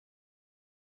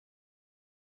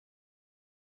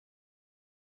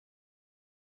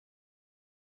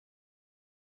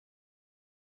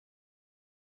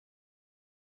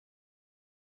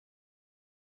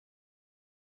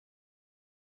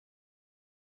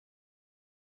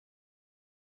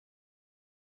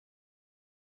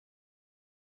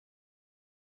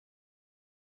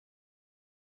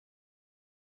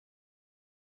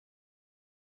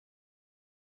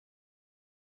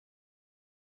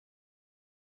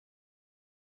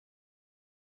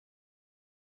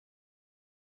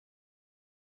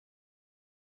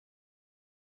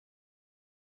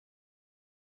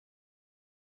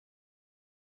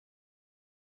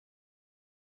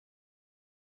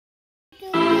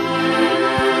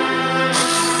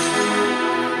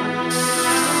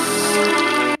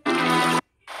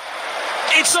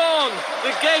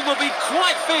will be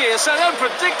quite fierce and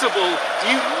unpredictable.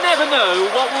 You never know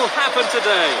what will happen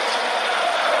today.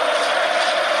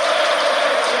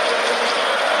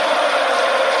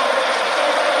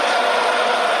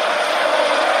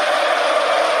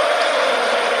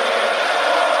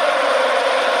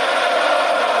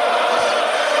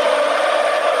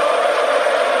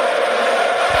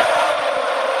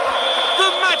 The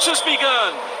match has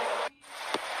begun.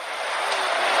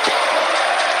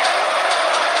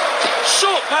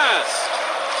 Short pass.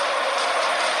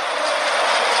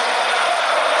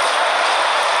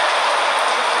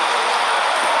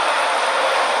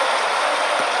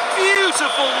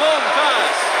 Beautiful long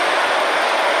pass.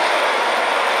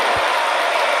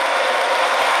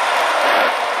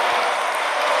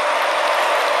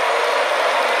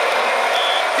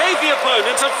 Gave the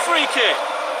opponent a free kick.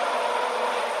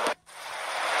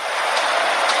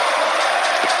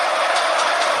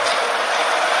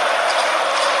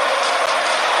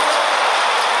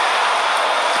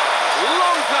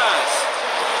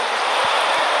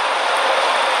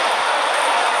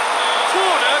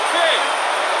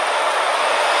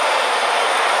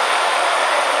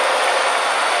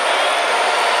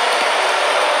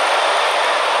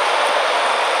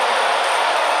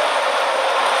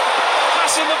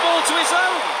 Passing the ball to his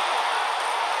own.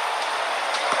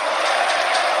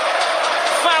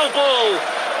 Foul ball.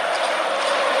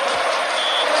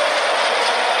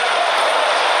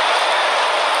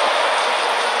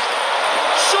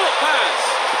 Short pass.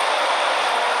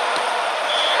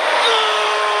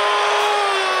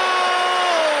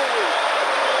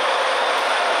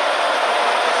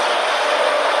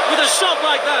 With a shot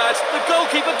like that, the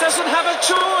goalkeeper doesn't have a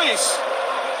choice.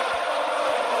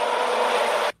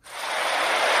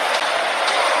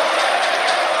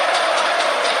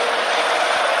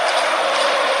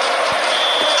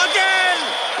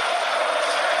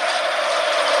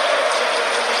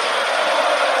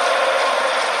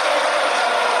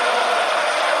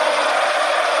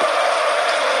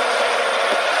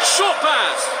 Short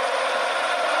pass.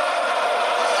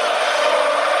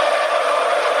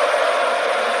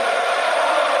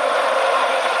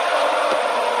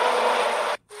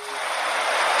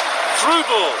 Through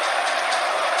ball.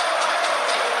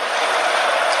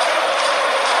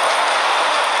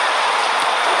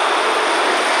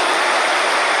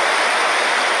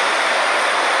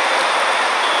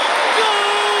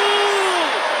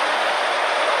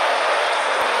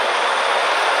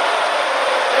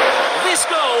 This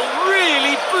goal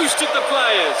really boosted the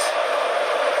players.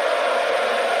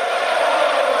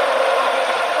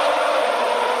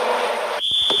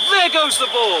 There goes the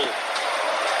ball.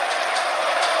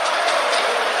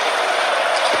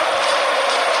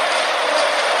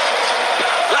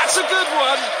 That's a good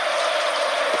one.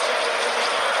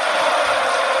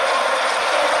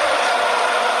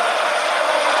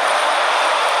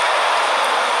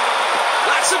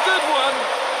 That's a good one.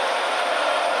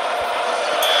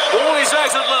 Ball is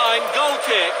out of line, goal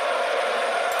kick.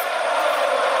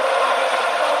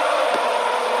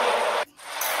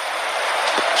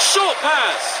 Short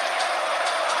pass.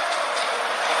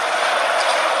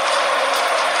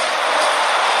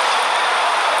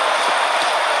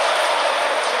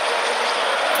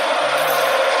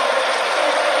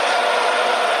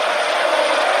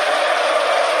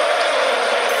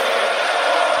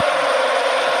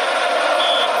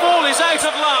 Ball is out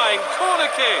of line, corner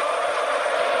kick.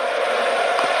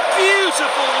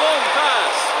 Beautiful long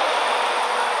pass.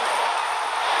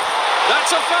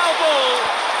 That's a foul ball.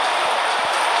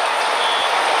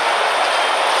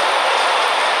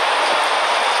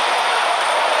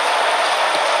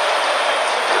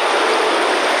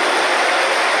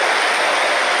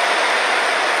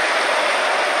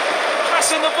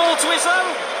 Passing the ball to his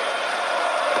own.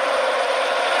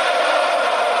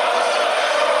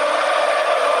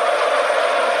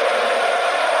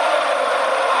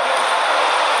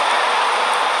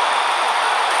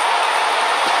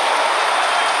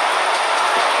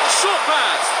 Short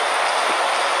pass.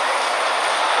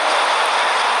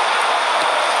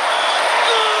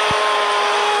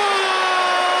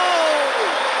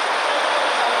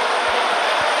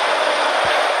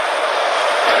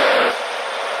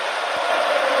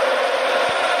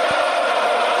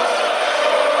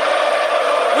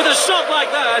 With a shot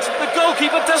like that, the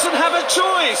goalkeeper doesn't have a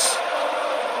choice.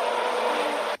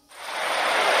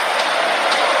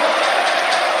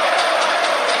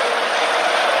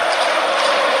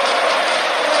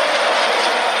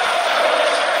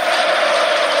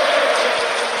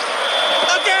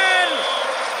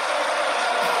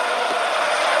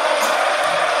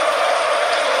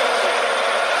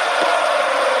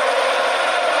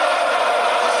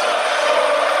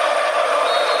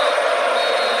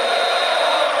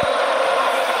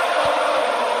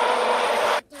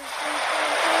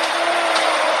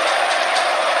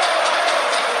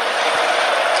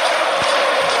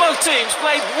 teams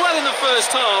played well in the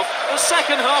first half. The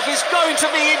second half is going to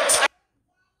be intense.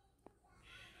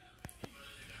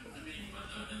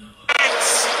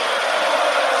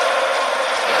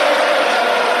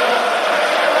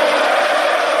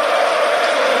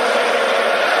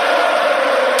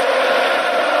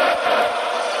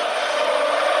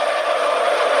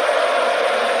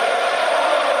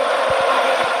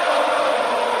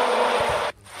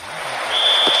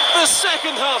 The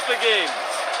second half begins.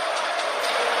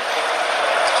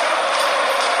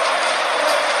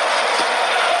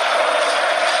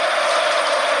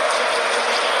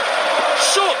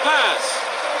 Short pass.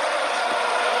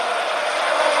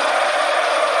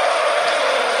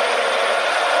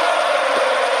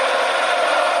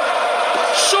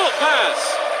 Short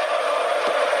pass.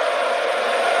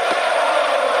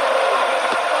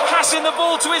 Passing the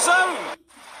ball to his own.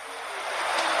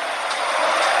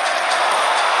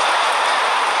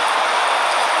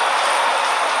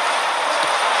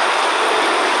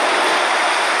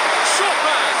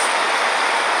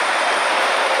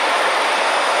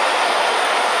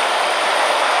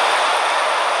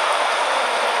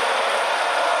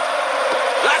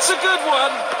 That's a good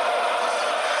one.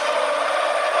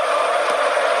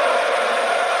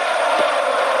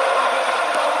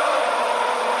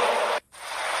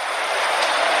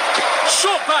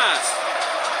 Short pass.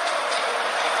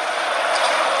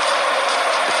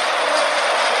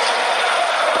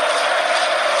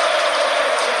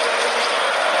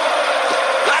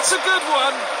 That's a good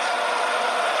one.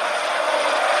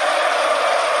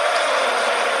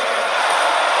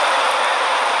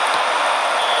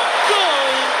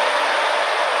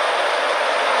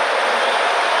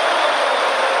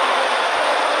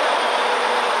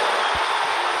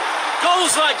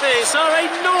 Goals like this are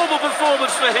a normal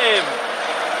performance for him.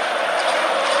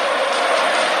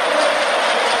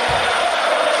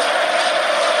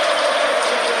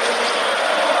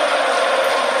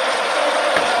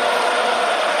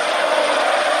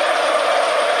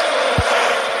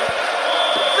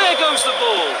 There goes the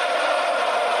ball.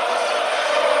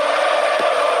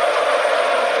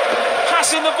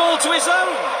 Passing the ball to his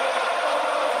own.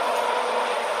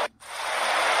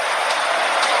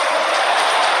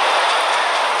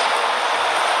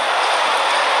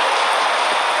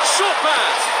 Short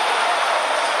pass.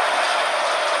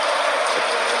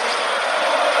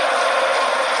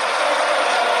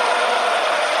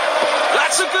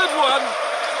 That's a good one.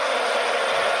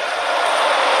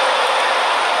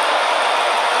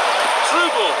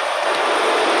 Through ball.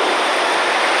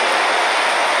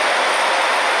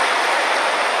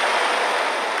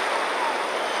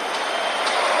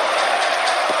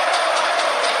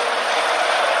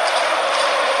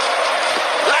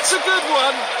 That's a good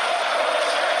one.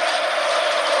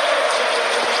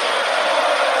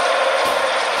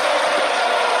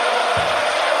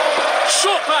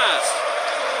 Short pass.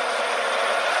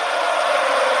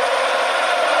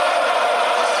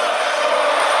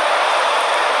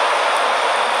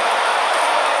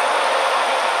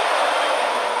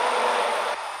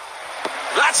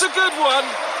 That's a good one.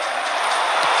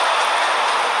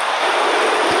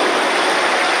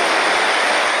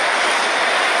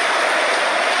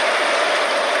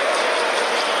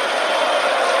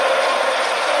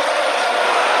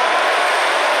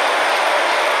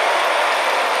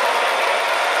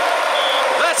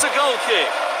 That's a goal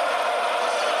kick.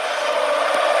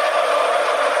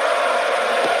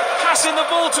 Passing the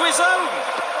ball to his own.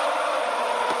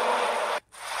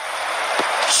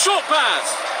 Short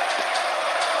pass.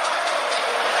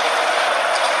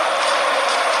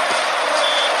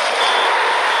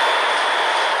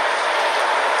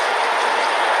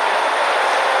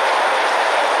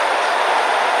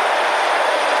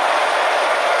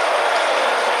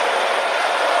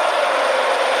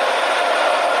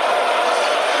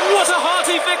 What a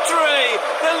hearty victory!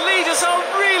 The leaders are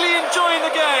really enjoying